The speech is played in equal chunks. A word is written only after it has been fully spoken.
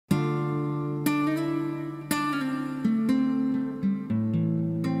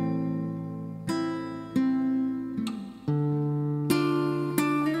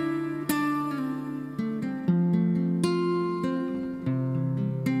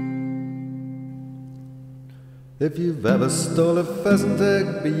If you've ever stole a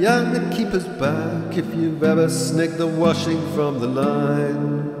pheasant-egg behind the keeper's back, if you've ever snigged the washing from the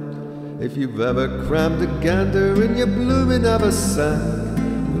line, if you've ever crammed a gander in your Bloomin' aversack,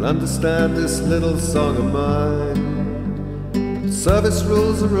 you'll understand this little song of mine. Service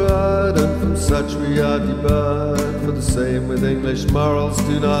rules are odd, and from such we are debarred, for the same with English morals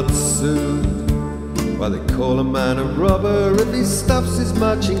do not suit. Why they call a man a robber if he stuffs his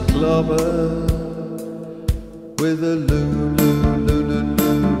marching clobber with a Lulu, Lulu,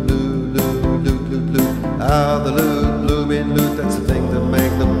 Lulu, Lulu, Lulu. Ah, the Lulu, Bloomin' loot, that's the thing to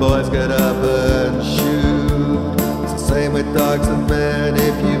make the boys get up and shoot. It's the same with dogs and men,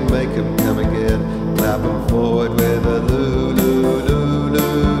 if you make them come again, clap them forward with a Lulu, Lulu,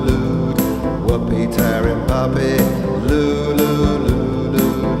 Lulu. Whoopee, tearing puppy, Lulu, Lulu,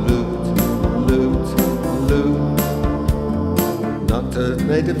 loot, loot, loot. Knocked a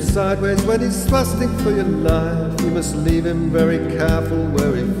native sideways when he's thrusting for your life. You must leave him very careful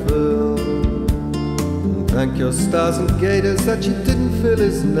where he fell. And thank your stars and gators that you didn't fill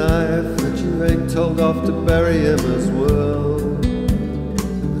his knife, that you ain't told off to bury him as well.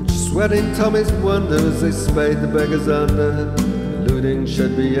 That sweating Tommies wonder as they spade the beggars under. Looting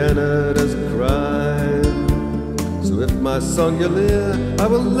should be entered as a crime. So if my song you'll hear, I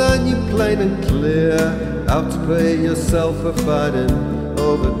will learn you plain and clear how to pay yourself for fighting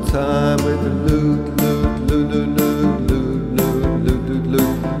over time with the loot, loot, loot, loot, loot, loot, loot, loot, loot,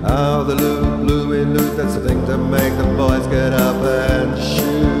 loot. Oh, the loot, Bloomin' loot, that's the thing to make the boys get up and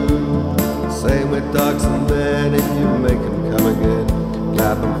shoot. Same with dogs and men, if you make them come again,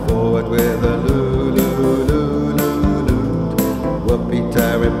 clap them forward with a loot, loot, loot, loot, loot. Whoopee,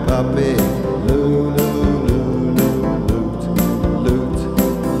 tearing puppy, loot, loot.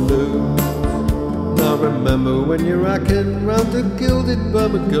 Remember when you're racking round a gilded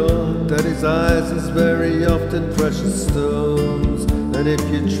Barrack-room, that his eyes is very often precious stones. And if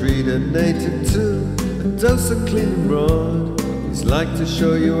you treat a native to a dose of clean rod, he's like to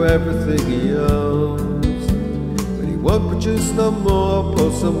show you everything he owns. But he won't produce no more,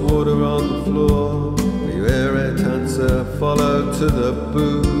 pour some water on the floor. When you hear it answer, follow to the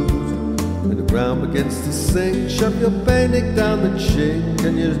booze. When the ground begins to sink, shove your bayonet down the chink,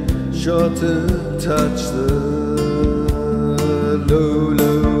 and you're sure to touch the Lulu,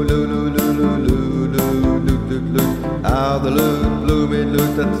 Lulu, Lulu, Lulu, Lulu, Lulu. Ah, the Lulu, Bloomin'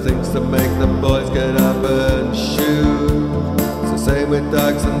 loot, that things to make the boys get up and shoot. It's the same with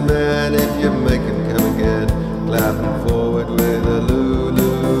dogs and men, if you make them come again, clap them forward with a Lulu,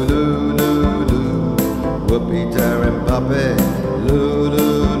 Lulu, Lulu. Whoopee, tearing puppy, Lulu,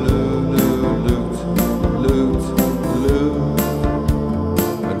 Lulu, loot, loot, loot.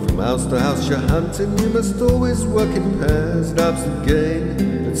 House to house you're hunting, you must always work in pairs. Nabs and gain,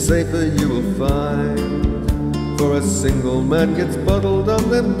 but safer you will find. For a single man gets bottled on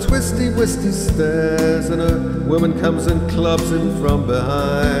them twisty-wisty stairs, and a woman comes and clubs him from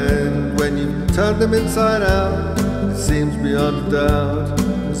behind. When you turn them inside out, it seems beyond a doubt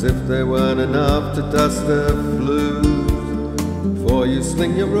as if they weren't enough to dust their flues. Before you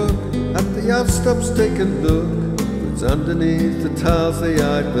sling your rook at the outstops, take a look. Underneath the tiles they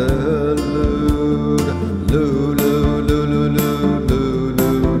hide the loot. Lulu, Lulu, Lulu, Lulu,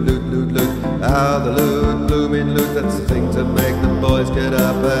 Lulu, Lulu. Ah, the loot, Bloomin' loot, that's the thing to make the boys get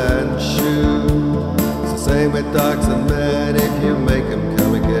up and shoot. It's the same with dogs and men, if you make them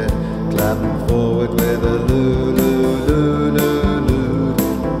come again, clap them forward with a Lulu, Lulu, Lulu.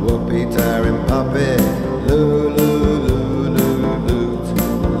 Whoopee, tearing puppy, Lulu, Lulu, loot,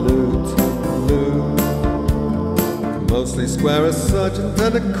 loot, loot. Mostly square a sergeant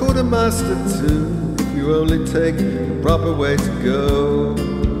and a quartermaster too, if you only take the proper way to go.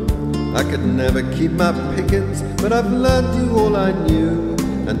 I could never keep my pickings, but I've learned you all I knew,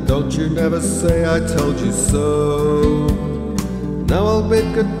 and don't you never say I told you so. Now I'll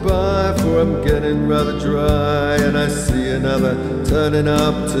bid goodbye, for I'm getting rather dry, and I see another turning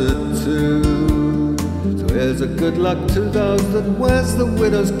up to 2. So here's a good luck to those that wears the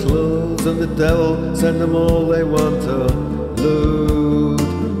widow's clothes, and the devil send them all they want to loot.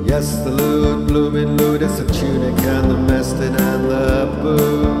 Yes, the loot, Bloomin' loot, it's the tunic and the mestin and the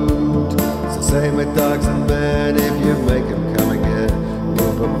boot. It's the same with dogs and men, if you make them come again,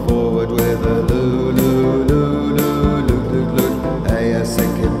 move them forward with a loot.